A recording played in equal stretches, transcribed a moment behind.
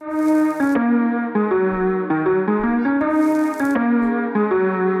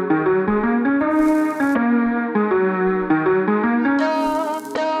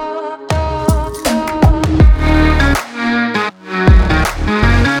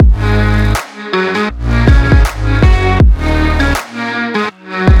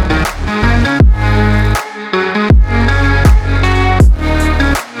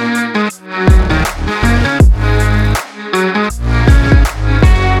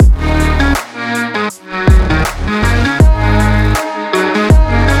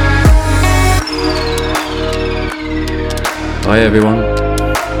Hi everyone.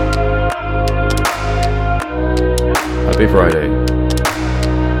 Happy Friday.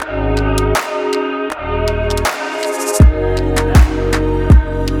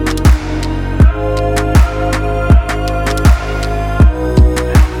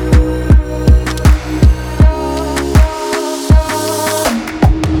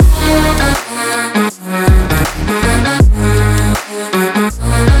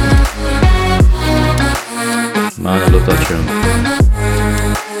 Man, I love that tune.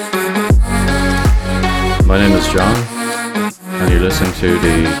 My name is John, and you're listening to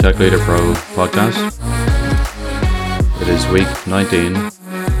the Tech Leader Pro podcast. It is week 19,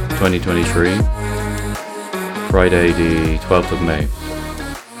 2023, Friday the 12th of May.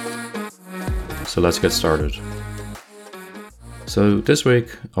 So let's get started. So this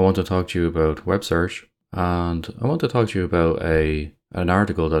week I want to talk to you about web search, and I want to talk to you about an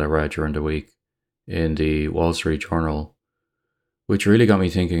article that I read during the week in the Wall Street Journal, which really got me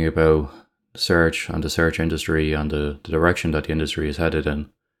thinking about search and the search industry and the direction that the industry is headed in.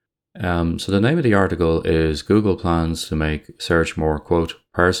 So the name of the article is Google Plans to Make Search More, quote,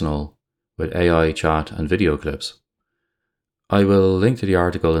 personal with AI chat and video clips. I will link to the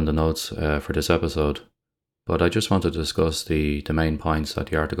article in the notes for this episode, but I just want to discuss the main points that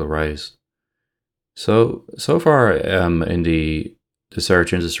the article raised. So far in the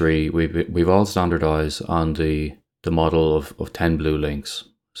search industry, we've all standardized on the model of 10 blue links.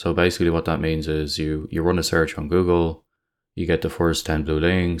 So basically what that means is you run a search on Google, you get the first 10 blue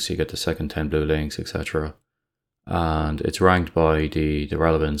links, you get the second 10 blue links, etc. And it's ranked by the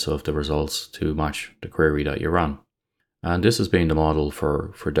relevance of the results to match the query that you run. And this has been the model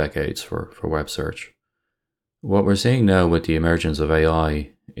for decades for web search. What we're seeing now with the emergence of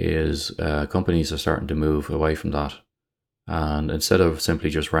AI is companies are starting to move away from that. And instead of simply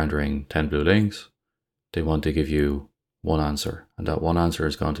just rendering 10 blue links, they want to give you one answer. And that one answer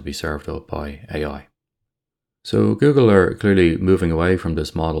is going to be served up by AI. So Google are clearly moving away from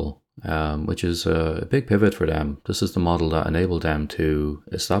this model, which is a big pivot for them. This is the model that enabled them to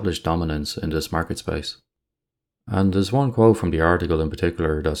establish dominance in this market space. And there's one quote from the article in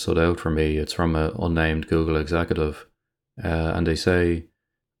particular that stood out for me. It's from an unnamed Google executive. And they say,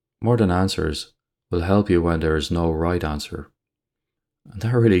 "More than answers will help you when there is no right answer." And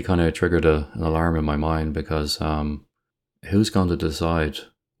that really kind of triggered an alarm in my mind, because who's going to decide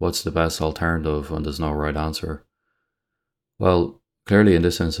what's the best alternative when there's no right answer? Well, clearly in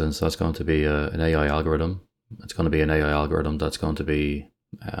this instance, that's going to be an AI algorithm. It's going to be an AI algorithm that's going to be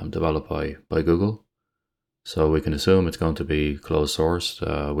developed by Google. So we can assume it's going to be closed sourced.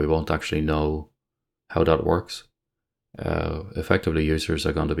 We won't actually know how that works. Effectively, users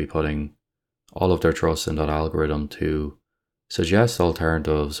are going to be putting all of their trust in that algorithm to suggest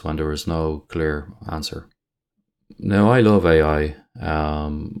alternatives when there is no clear answer. Now, I love AI.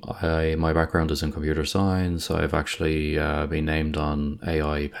 My background is in computer science. I've actually been named on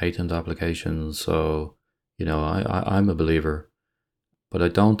AI patent applications. So, I'm a believer. But I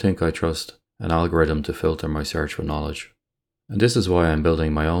don't think I trust an algorithm to filter my search for knowledge. And this is why I'm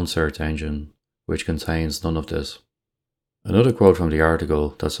building my own search engine, which contains none of this. Another quote from the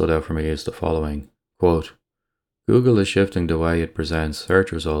article that stood out for me is the following, quote, "Google is shifting the way it presents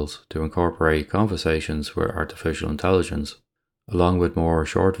search results to incorporate conversations with artificial intelligence, along with more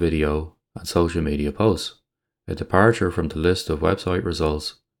short video and social media posts, a departure from the list of website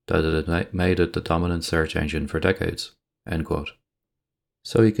results that had made it the dominant search engine for decades," end quote.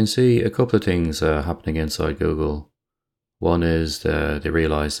 So you can see a couple of things happening inside Google. One is they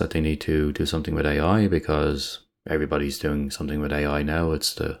realize that they need to do something with AI, because everybody's doing something with AI now.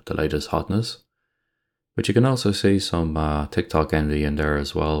 It's the latest hotness. But you can also see some TikTok envy in there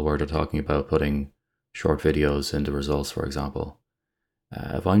as well, where they're talking about putting short videos in the results, for example.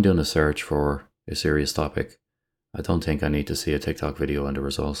 If I'm doing a search for a serious topic, I don't think I need to see a TikTok video in the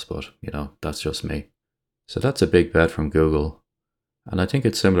results, but that's just me. So that's a big bet from Google. And I think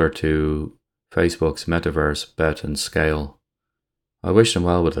it's similar to Facebook's metaverse bet and Scale. I wish them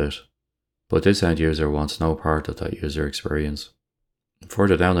well with it, but this end user wants no part of that user experience.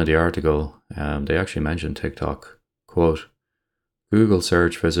 Further down in the article, they actually mentioned TikTok. Quote, "Google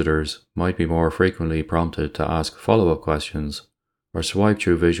search visitors might be more frequently prompted to ask follow-up questions or swipe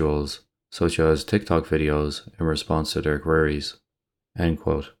through visuals, such as TikTok videos, in response to their queries," end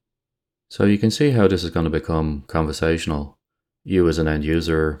quote. So you can see how this is going to become conversational. You as an end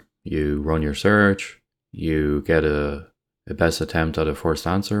user, you run your search, you get a best attempt at a first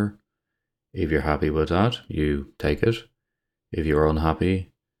answer. If you're happy with that, you take it. If you're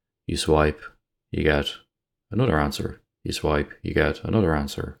unhappy, you swipe, you get another answer. You swipe, you get another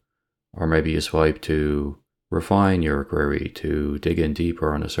answer. Or maybe you swipe to refine your query to dig in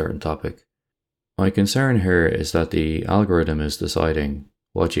deeper on a certain topic. My concern here is that the algorithm is deciding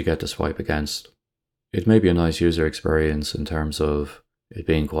what you get to swipe against. It may be a nice user experience in terms of it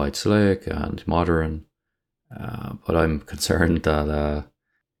being quite slick and modern, but I'm concerned that,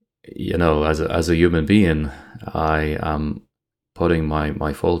 as a human being, I am putting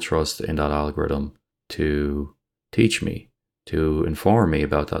my full trust in that algorithm to teach me, to inform me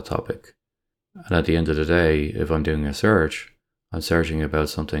about that topic. And at the end of the day, if I'm doing a search, I'm searching about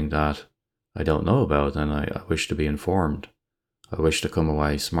something that I don't know about, and I wish to be informed. I wish to come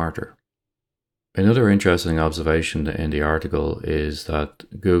away smarter. Another interesting observation in the article is that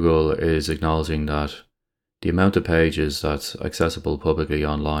Google is acknowledging that the amount of pages that's accessible publicly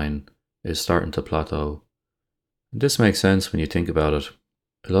online is starting to plateau. This makes sense when you think about it.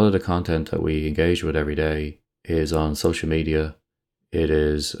 A lot of the content that we engage with every day is on social media. It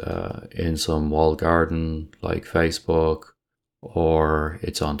is in some walled garden like Facebook, or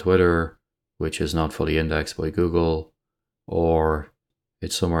it's on Twitter, which is not fully indexed by Google, or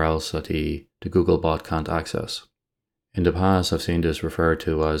it's somewhere else that the Google bot can't access. In the past, I've seen this referred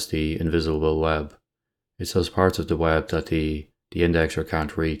to as the invisible web. It's those parts of the web that the indexer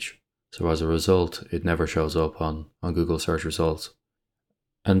can't reach, so as a result, it never shows up on Google search results.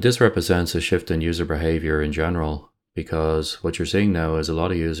 And this represents a shift in user behavior in general, because what you're seeing now is a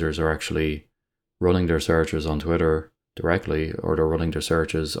lot of users are actually running their searches on Twitter directly, or they're running their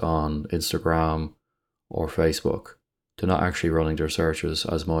searches on Instagram or Facebook. They're not actually running their searches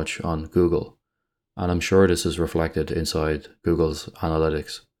as much on Google. And I'm sure this is reflected inside Google's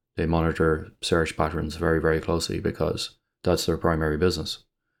analytics. They monitor search patterns very, very closely because that's their primary business.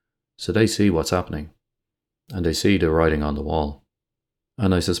 So they see what's happening, and they see the writing on the wall.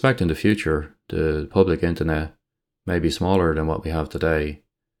 And I suspect in the future, the public internet may be smaller than what we have today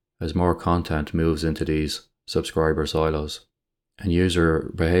as more content moves into these subscriber silos, and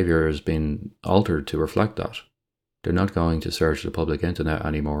user behavior has been altered to reflect that. They're not going to search the public internet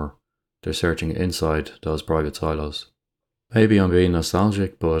anymore. They're searching inside those private silos. Maybe I'm being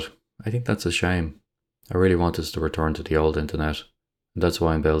nostalgic, but I think that's a shame. I really want us to return to the old internet, and that's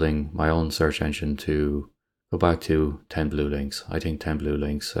why I'm building my own search engine to go back to 10 Blue Links. I think 10 Blue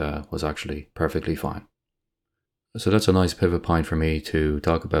Links was actually perfectly fine. So that's a nice pivot point for me to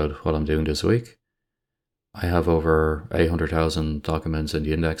talk about what I'm doing this week. I have over 800,000 documents in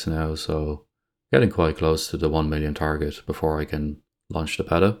the index now, so getting quite close to the 1 million target before I can launch the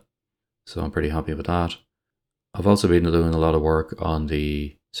beta. So I'm pretty happy with that. I've also been doing a lot of work on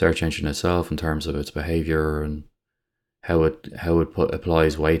the search engine itself in terms of its behavior and how it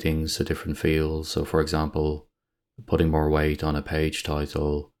applies weightings to different fields. So for example, putting more weight on a page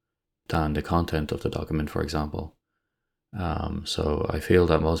title than the content of the document, for example. So I feel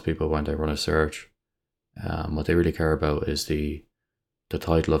that most people, when they run a search, what they really care about is the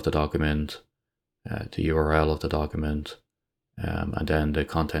title of the document, the URL of the document, and then the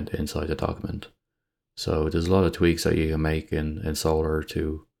content inside the document. So there's a lot of tweaks that you can make in Solr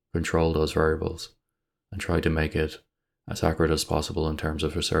to control those variables and try to make it as accurate as possible in terms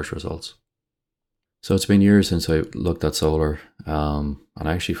of your search results. So it's been years since I looked at Solr, and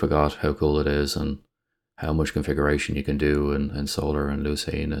I actually forgot how cool it is and how much configuration you can do in Solr and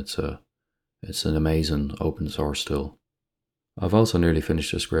Lucene. It's an amazing open source tool. I've also nearly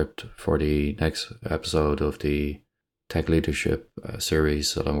finished the script for the next episode of the Tech Leadership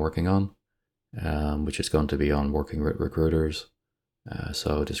series that I'm working on, which is going to be on working with recruiters.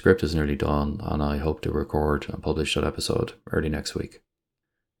 So the script is nearly done, and I hope to record and publish that episode early next week.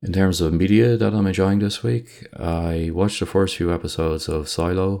 In terms of media that I'm enjoying this week, I watched the first few episodes of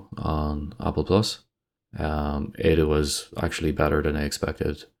Silo on Apple Plus. It was actually better than I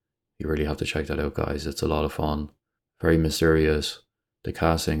expected. You really have to check that out, guys. It's a lot of fun. Very mysterious. The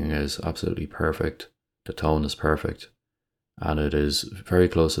casting is absolutely perfect. The tone is perfect. And it is very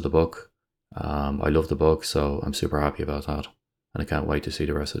close to the book. I love the book, so I'm super happy about that. And I can't wait to see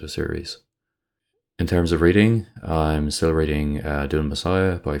the rest of the series. In terms of reading, I'm still reading Dune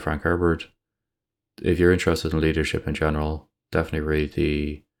Messiah by Frank Herbert. If you're interested in leadership in general, definitely read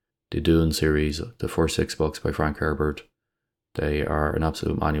the Dune series, the first 6 books by Frank Herbert. They are an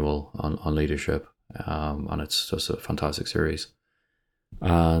absolute manual on leadership, and it's just a fantastic series.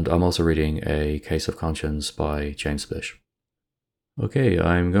 And I'm also reading A Case of Conscience by James Blish. Okay,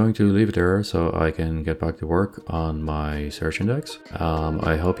 I'm going to leave it there so I can get back to work on my search index.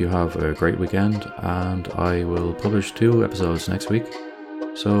 I hope you have a great weekend, and I will publish 2 episodes next week.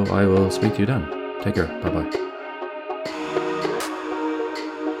 So I will speak to you then. Take care. Bye-bye.